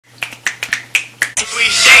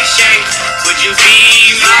Would you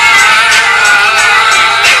be mine?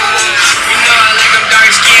 You know I like them dark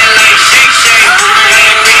skin like Shake Shake.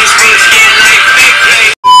 Green skin like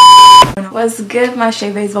Fake. What's good, my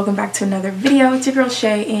Shay Bays? Welcome back to another video. It's your girl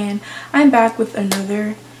Shay, and I'm back with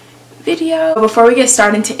another video. Before we get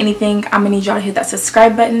started into anything, I'm gonna need y'all to hit that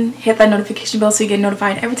subscribe button, hit that notification bell so you get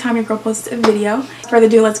notified every time your girl posts a video. Without further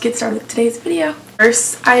ado, let's get started with today's video.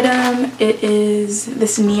 First item, it is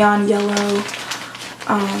this neon yellow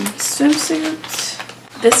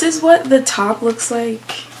swimsuit. This is what the top looks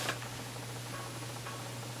like.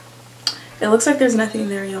 It looks like there's nothing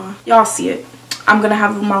there, y'all see it. I'm gonna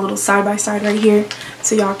have my little side-by-side right here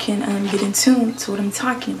so y'all can get in tune to what I'm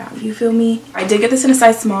talking about. You feel me? I did get this in a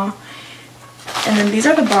size small. And then these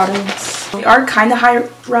are the bottoms. They are kind of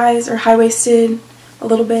high-rise or high-waisted a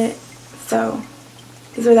little bit. So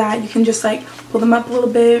these are that. You can just like pull them up a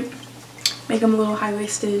little bit, make them a little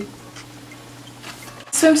high-waisted.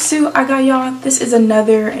 Swimsuit I got, y'all. This is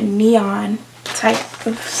another neon type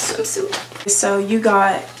of swimsuit. So you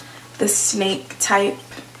got the snake type.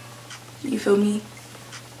 You feel me?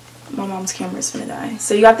 My mom's camera is gonna die.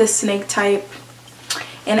 So you got this snake type.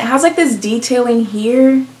 And it has like this detailing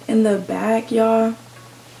here in the back, y'all.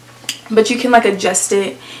 But you can like adjust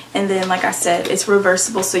it. And then like I said, it's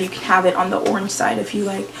reversible so you can have it on the orange side if you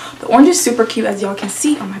like. The orange is super cute, as y'all can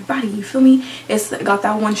see on my body. You feel me? It's got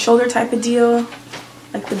that one shoulder type of deal.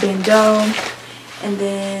 Like the bandeau. And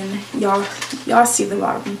then y'all see the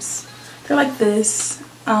bottoms. They're like this.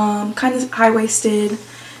 Kind of high-waisted.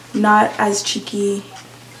 Not as cheeky.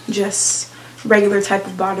 Just regular type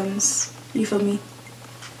of bottoms. You feel me?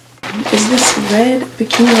 Is this red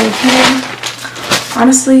bikini right here?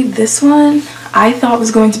 Honestly, this one I thought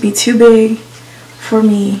was going to be too big for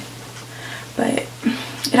me, but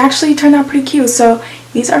it actually turned out pretty cute. So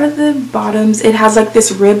these are the bottoms. It has like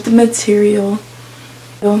this ribbed material,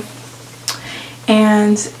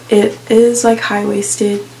 and it is like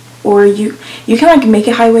high-waisted, or you can like make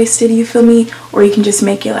it high-waisted, you feel me, or you can just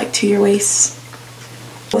make it like to your waist.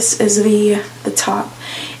 This is the top.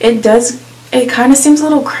 It kind of seems a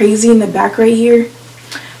little crazy in the back right here,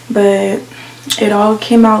 but it all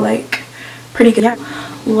came out like pretty good. Yeah,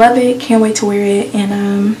 love it, can't wait to wear it.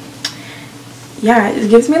 And yeah, it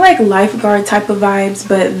gives me like lifeguard type of vibes,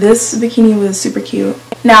 but this bikini was super cute.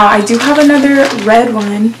 Now I do have another red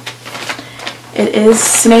one. It is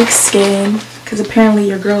snake skin, because apparently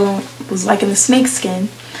your girl was liking the snake skin.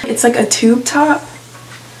 It's like a tube top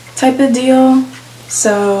type of deal.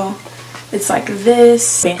 So it's like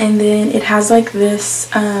this, and then it has like this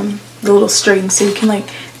the little string, so you can like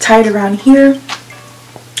tie it around here.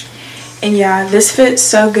 And yeah, this fits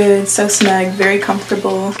so good, so snug, very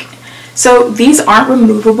comfortable. So these aren't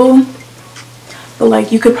removable, but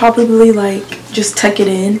like you could probably like just tuck it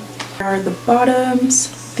in. Here are the bottoms.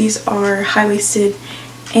 These are high-waisted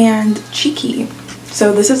and cheeky.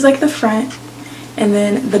 So this is like the front, and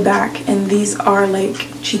then the back, and these are like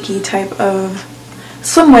cheeky type of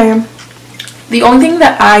swimwear. The only thing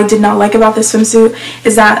that I did not like about this swimsuit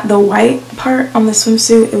is that the white part on the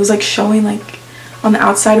swimsuit, it was like showing like on the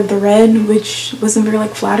outside of the red, which wasn't very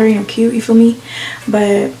like flattering or cute, you feel me?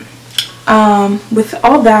 But with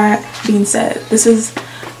all that being said, this is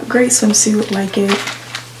a great swimsuit, like it.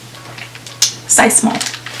 Size small.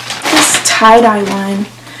 This tie-dye one,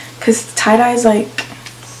 because tie-dye is like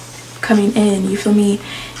coming in, you feel me?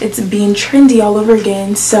 It's being trendy all over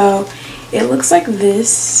again. So it looks like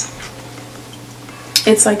this.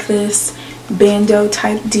 It's like this bandeau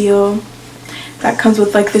type deal that comes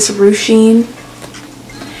with like this ruching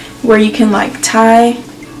where you can like tie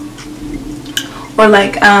or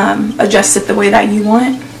like adjust it the way that you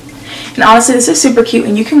want. And honestly, this is super cute,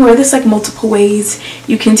 and you can wear this like multiple ways.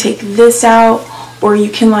 You can take this out, or you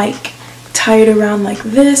can like tie it around like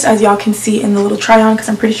this, as y'all can see in the little try on, because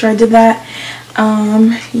I'm pretty sure I did that.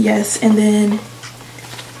 Yes, and then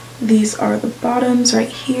these are the bottoms right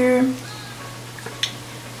here.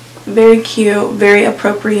 Very cute, very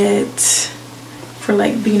appropriate for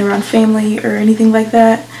like being around family or anything like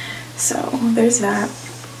that. So there's that.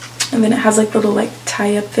 And then it has like the little like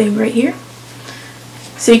tie-up thing right here,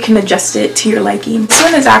 so you can adjust it to your liking. This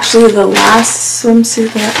one is actually the last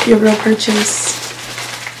swimsuit that your girl purchased,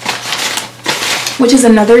 which is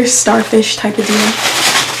another starfish type of deal.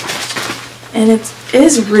 And it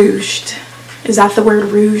is ruched. Is that the word,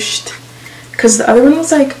 ruched? Because the other one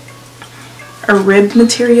was like a ribbed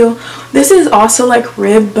material. This is also like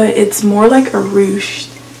ribbed, but it's more like a ruched.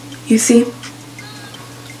 You see?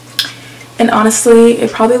 And honestly,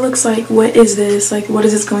 it probably looks like, what is this? Like, what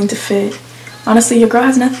is this going to fit? Honestly, your girl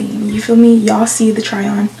has nothing. You feel me? Y'all see the try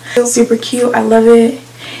on. Super cute. I love it.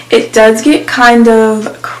 It does get kind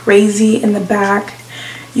of crazy crazy in the back.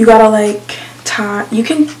 You gotta like tie, you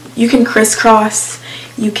can crisscross,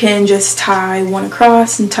 you can just tie one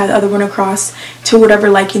across and tie the other one across to whatever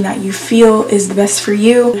liking that you feel is the best for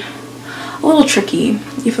you. A little tricky,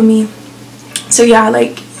 you feel me? So yeah,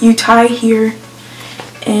 like you tie here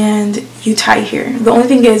and you tie here. The only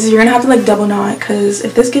thing is you're gonna have to like double knot, because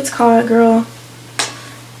if this gets caught, girl,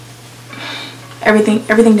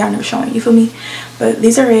 everything down there showing, you feel me? But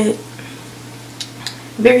these are it.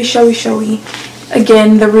 Very showy.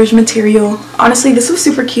 Again, the rouge material. Honestly, this was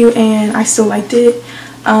super cute and I still liked it.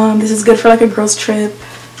 This is good for like a girls trip.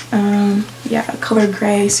 Yeah, color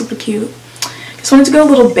gray, super cute. Just wanted to go a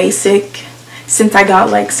little basic since I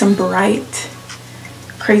got like some bright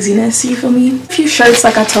craziness, you feel me? A few shirts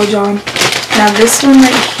like I told y'all. Now this one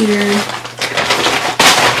right here,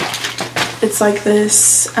 it's like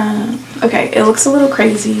this. Okay, it looks a little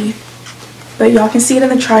crazy, but y'all can see it in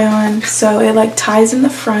the try on. So it like ties in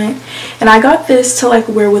the front, and I got this to like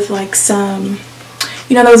wear with like some,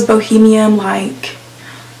 you know, those bohemian like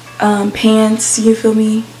pants, you feel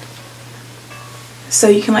me? So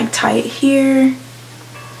you can like tie it here,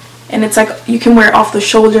 and it's like you can wear it off the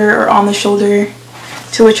shoulder or on the shoulder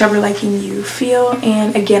to whichever liking you feel.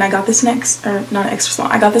 And again, I got this next, or not an extra small,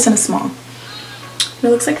 I got this in a small. It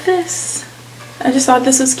looks like this. I just thought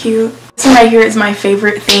this was cute. This one right here is my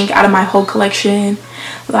favorite thing out of my whole collection.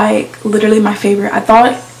 Like literally my favorite. I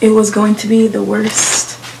thought it was going to be the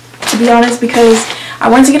worst, to be honest, because I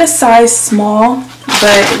wanted to get a size small,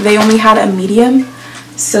 but they only had a medium,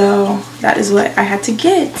 so that is what I had to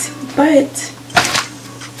get. But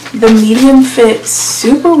the medium fits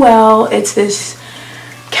super well. It's this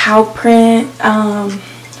cow print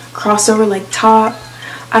crossover like top.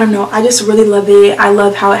 I don't know, I just really love it. I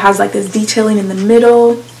love how it has like this detailing in the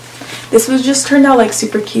middle. This was just turned out like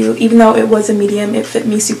super cute. Even though it was a medium, it fit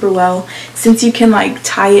me super well, since you can like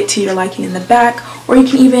tie it to your liking in the back, or you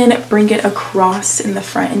can even bring it across in the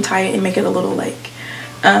front and tie it and make it a little like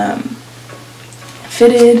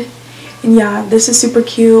fitted. And yeah, this is super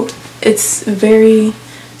cute. It's very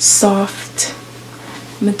soft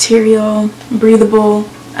material, breathable,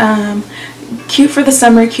 cute for the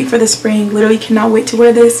summer, cute for the spring. Literally cannot wait to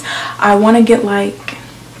wear this. I want to get like,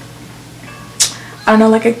 I don't know,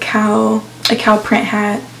 like a cow print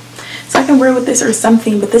hat, so I can wear with this or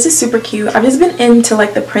something. But this is super cute. I've just been into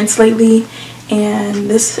like the prints lately, and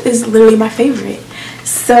this is literally my favorite.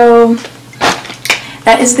 So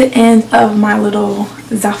that is the end of my little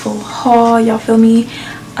zaful haul, y'all feel me?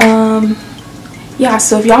 Yeah,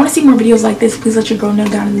 so if y'all want to see more videos like this, please let your girl know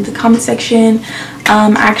down in the comment section.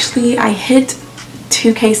 Actually, I hit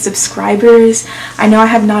 2K subscribers. I know I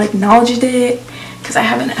have not acknowledged it because I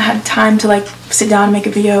haven't had time to like sit down and make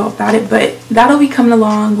a video about it, but that'll be coming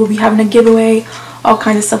along. We'll be having a giveaway, all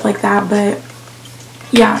kinds of stuff like that. But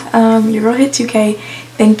yeah, your girl hit 2K.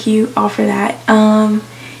 Thank you all for that.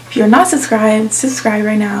 If you're not subscribed, subscribe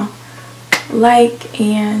right now, like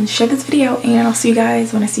and share this video, and I'll see you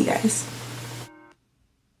guys when I see you guys.